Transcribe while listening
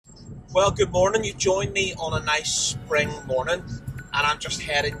Well, good morning. You joined me on a nice spring morning, and I'm just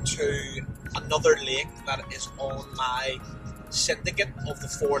heading to another lake that is on my syndicate of the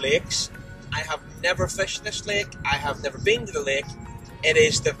 4 lakes. I have never fished this lake. I have never been to the lake. It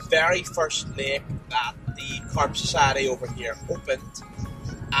is the very first lake that the Carp Society over here opened,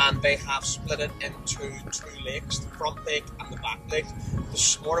 and they have split it into two lakes, the front lake and the back lake.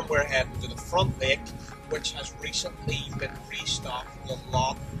 This morning we're heading to the front lake, which has recently been restocked with a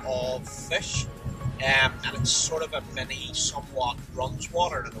lot of fish, and it's sort of a mini, somewhat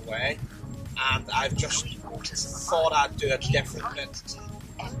Runswater in a way, and I've just thought I'd do a different bit.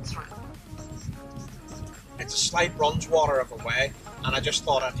 It's a slight Runswater of a way, and I just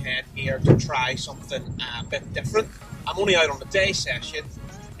thought I'd head here to try something a bit different. I'm only out on a day session,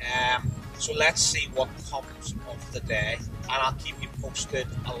 so let's see what comes of the day, and I'll keep you posted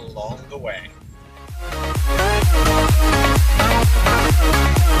along the way.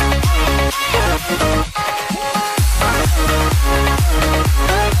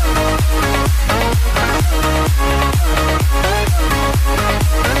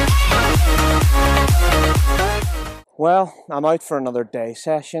 Well, I'm out for another day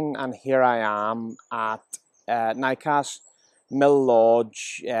session, and here I am at Nycas Mill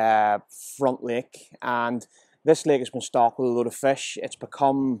Lodge front lake, and this lake has been stocked with a load of fish. It's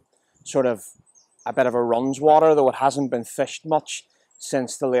become sort of a bit of a Runswater, though it hasn't been fished much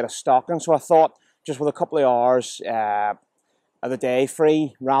since the latest stocking. So I thought, just with a couple of hours of the day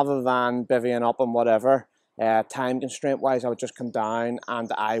free, rather than bivvying up and whatever, time constraint wise, I would just come down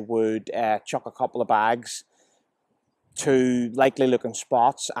and I would chuck a couple of bags to likely looking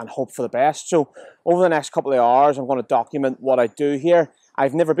spots and hope for the best. So over the next couple of hours, I'm going to document what I do here.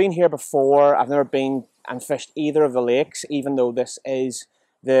 I've never been here before. I've never been and fished either of the lakes, even though this is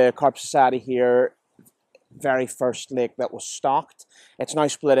the Carp Society here very first lake that was stocked. It's now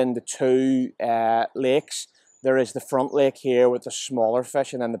split into two lakes. There is the front lake here with the smaller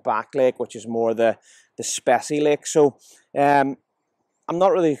fish, and then the back lake, which is more the specie lake. So I'm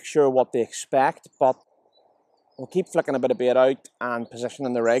not really sure what they expect, but we'll keep flicking a bit of bait out and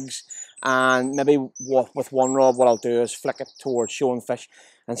positioning the rigs, and maybe with one rod what I'll do is flick it towards showing fish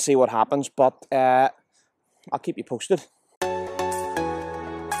and see what happens, but I'll keep you posted.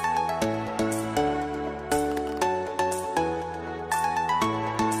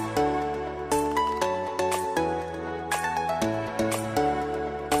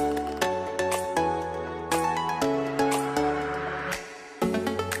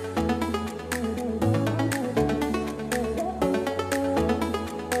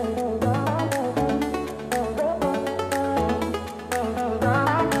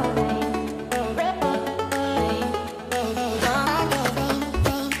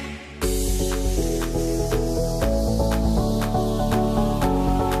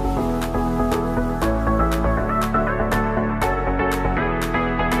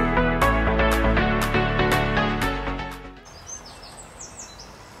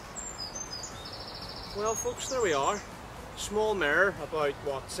 Well folks, there we are. Small mirror, about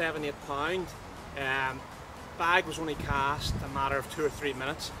what, 7-8 pound. Bag was only cast a matter of 2 or 3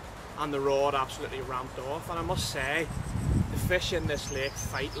 minutes, and the rod absolutely ramped off. And I must say, the fish in this lake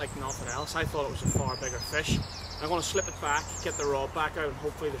fight like nothing else. I thought it was a far bigger fish. I'm going to slip it back, get the rod back out, and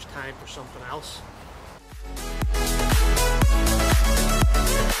hopefully there's time for something else.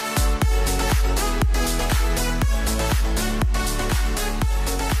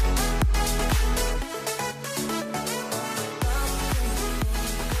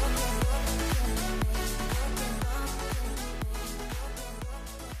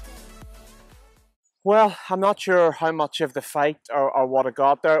 Well, I'm not sure how much of the fight or what I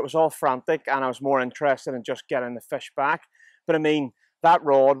got there. It was all frantic, and I was more interested in just getting the fish back. But I mean, that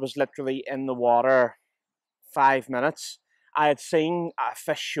rod was literally in the water 5 minutes. I had seen a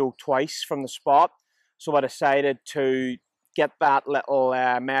fish show twice from the spot, so I decided to get that little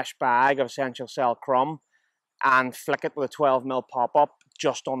mesh bag of Essential Cell crumb and flick it with a 12mm pop-up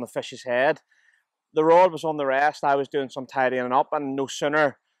just on the fish's head. The rod was on the rest. I was doing some tidying up, and no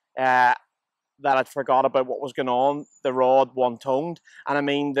sooner that I'd forgot about what was going on, the rod one-toned. And I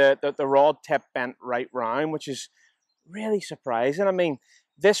mean, the rod tip bent right round, which is really surprising. I mean,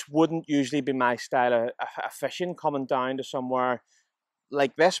 this wouldn't usually be my style of fishing, coming down to somewhere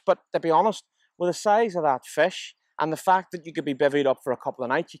like this. But to be honest, with the size of that fish and the fact that you could be bivvied up for a couple of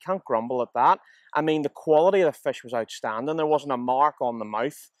nights, you can't grumble at that. I mean, the quality of the fish was outstanding. There wasn't a mark on the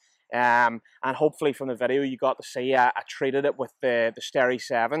mouth. And hopefully from the video you got to see, I treated it with the Steri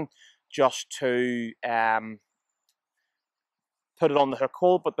 7 just to put it on the hook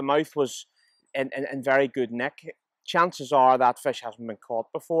hole, but the mouth was in very good nick. Chances are that fish hasn't been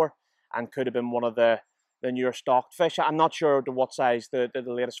caught before, and could have been one of the newer stocked fish. I'm not sure to what size the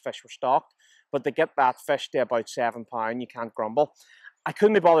latest fish were stocked, but to get that fish to about £7, you can't grumble. I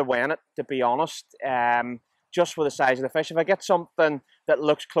couldn't be bothered weighing it, to be honest, just for the size of the fish. If I get something that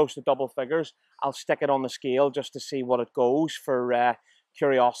looks close to double figures, I'll stick it on the scale just to see what it goes for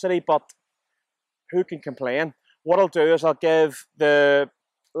curiosity, but who can complain? What I'll do is I'll give the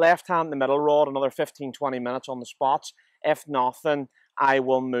left hand, the middle rod, another 15-20 minutes on the spots. If nothing, I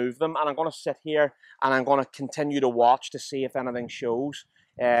will move them, and I'm going to sit here and I'm going to continue to watch to see if anything shows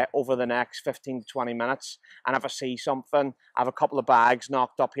over the next 15 to 20 minutes. And if I see something, I have a couple of bags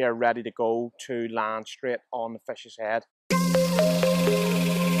knocked up here ready to go to land straight on the fish's head.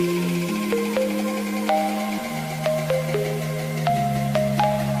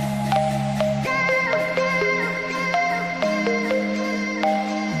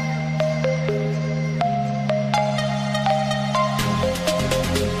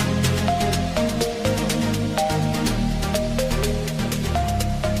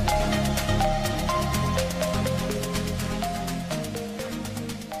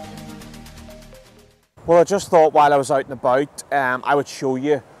 Well, I just thought while I was out and about, I would show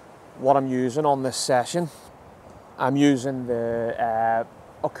you what I'm using on this session. I'm using the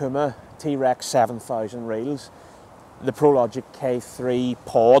Okuma T-Rex 7000 reels, the ProLogic K3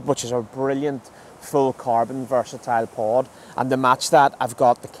 pod, which is a brilliant full carbon versatile pod, and to match that I've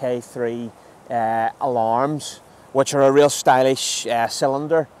got the K3 alarms, which are a real stylish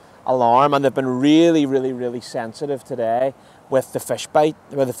cylinder alarm, and they've been really sensitive today with the fish bite,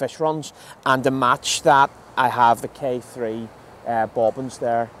 with the fish runs. And to match that, I have the K3 bobbins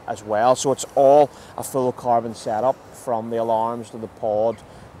there as well. So it's all a full carbon setup from the alarms to the pod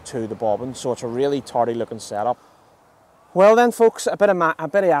to the bobbins. So it's a really tarty looking setup. Well then folks, a bit of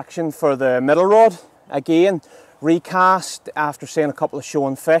action for the middle rod. Again, recast after seeing a couple of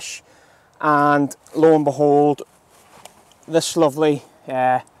showing fish, and lo and behold, this lovely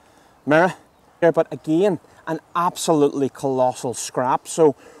mirror here. But again, an absolutely colossal scrap,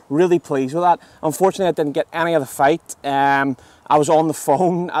 so really pleased with that. Unfortunately, I didn't get any of the fight. I was on the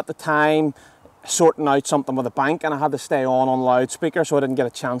phone at the time sorting out something with a bank, and I had to stay on loudspeaker, so I didn't get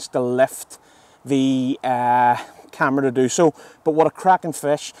a chance to lift the camera to do so. But what a cracking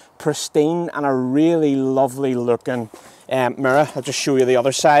fish, pristine, and a really lovely looking mirror. I'll just show you the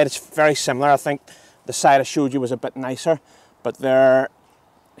other side. It's very similar. I think the side I showed you was a bit nicer, but there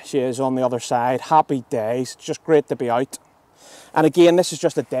she is on the other side. Happy days. It's just great to be out. And again, this is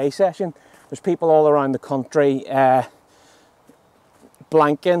just a day session. There's people all around the country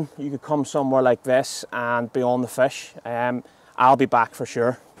blanking. You could come somewhere like this and be on the fish. I'll be back for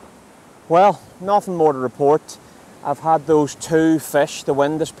sure. Well, nothing more to report. I've had those two fish. The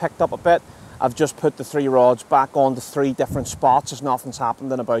wind has picked up a bit. I've just put the 3 rods back onto 3 different spots as nothing's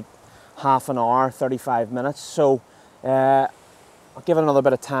happened in about half an hour, 35 minutes. So I'll give it another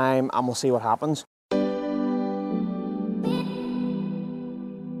bit of time and we'll see what happens.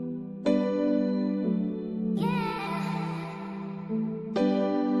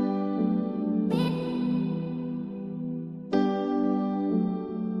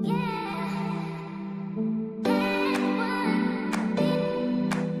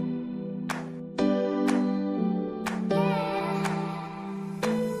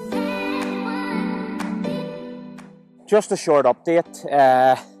 Just a short update.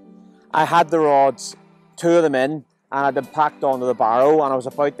 I had the rods, 2 of them in, and I'd been packed onto the barrow, and I was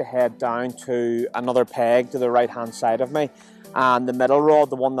about to head down to another peg to the right hand side of me, and the middle rod,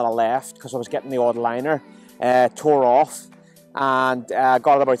 the one that I left because I was getting the odd liner, tore off, and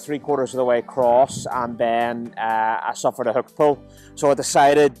got it about 3/4 of the way across, and then I suffered a hook pull. So I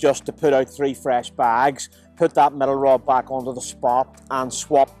decided just to put out 3 fresh bags, put that middle rod back onto the spot, and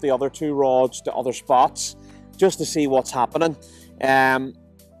swap the other 2 rods to other spots, just to see what's happening.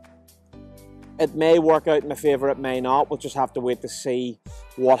 It may work out in my favour, it may not. We'll just have to wait to see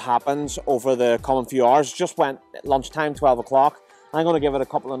what happens over the coming few hours. Just went at lunchtime, 12 o'clock. I'm going to give it a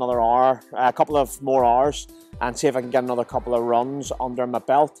couple of more hours, and see if I can get another couple of runs under my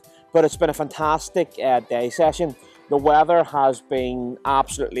belt. But it's been a fantastic day session. The weather has been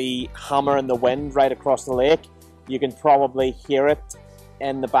absolutely hammering the wind right across the lake. You can probably hear it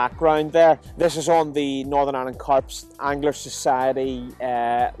in the background there. This is on the Northern Ireland Carp Angler Society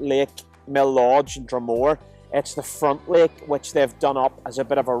Lake Mill Lodge in Dromore. It's the front lake, which they've done up as a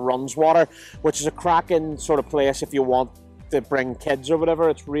bit of a runs water, which is a cracking sort of place if you want to bring kids or whatever.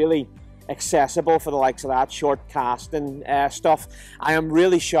 It's really accessible for the likes of that short casting stuff. I am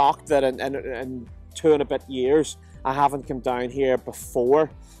really shocked that in 2 and a bit years I haven't come down here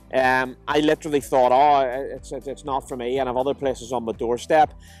before. I literally thought, oh, it's not for me, and I have other places on my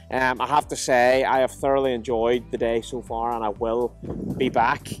doorstep. I have to say, I have thoroughly enjoyed the day so far, and I will be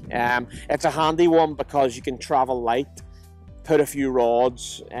back. It's a handy one because you can travel light, put a few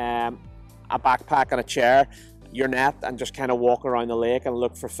rods, a backpack and a chair, your net, and just kind of walk around the lake and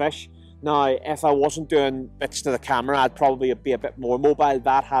look for fish. Now, if I wasn't doing bits to the camera, I'd probably be a bit more mobile.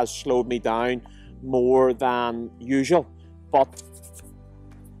 That has slowed me down more than usual, but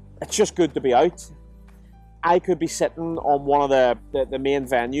it's just good to be out. I could be sitting on one of the main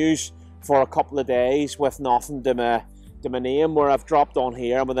venues for a couple of days with nothing to my name, where I've dropped on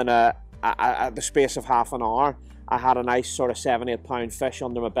here, and within the space of half an hour, I had a nice sort of 7-8 pound fish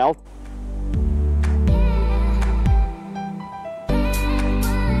under my belt.